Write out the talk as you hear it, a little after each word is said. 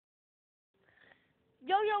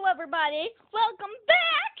Yo, everybody. Welcome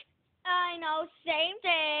back. I know, same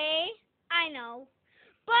day. I know.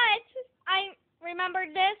 But I remembered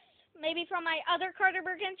this maybe from my other Carter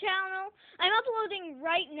Bergen channel. I'm uploading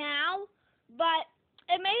right now, but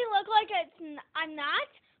it may look like I'm not,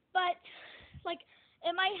 but like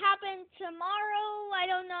it might happen tomorrow. I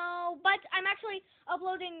don't know, but I'm actually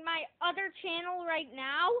uploading my other channel right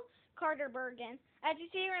now, Carter Bergen. As you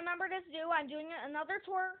see, remember this do I'm doing another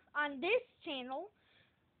tour on this channel.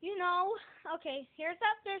 You know, okay, here's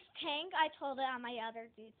this tank. I told it on my other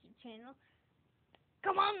YouTube channel.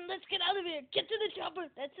 Come on, let's get out of here. Get to the chopper.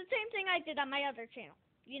 That's the same thing I did on my other channel.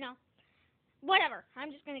 You know, whatever. I'm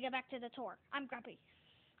just gonna get back to the tour. I'm grumpy.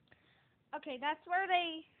 Okay, that's where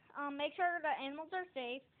they make sure the animals are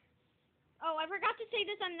safe. Oh, I forgot to say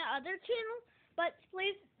this on the other channel, but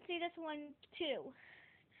please see this one too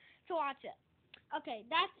to watch it. Okay,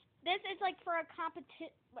 this is like for a competition.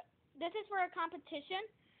 This is for a competition.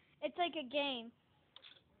 It's like a game.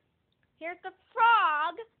 Here's the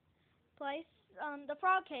frog place. The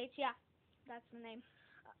frog cage. Yeah, that's the name.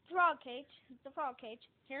 Frog cage. The frog cage.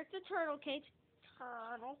 Here's the turtle cage.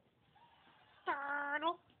 Turtle.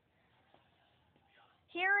 Turtle.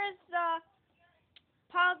 Here is the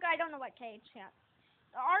pug. I don't know what cage yet.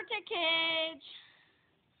 The Arctic cage.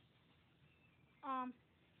 Um.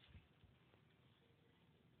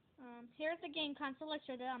 Here's the game console I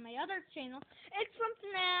showed it on my other channel. It's from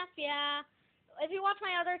FNAF, yeah. If you watch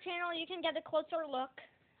my other channel, you can get a closer look.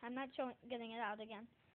 I'm not getting it out again.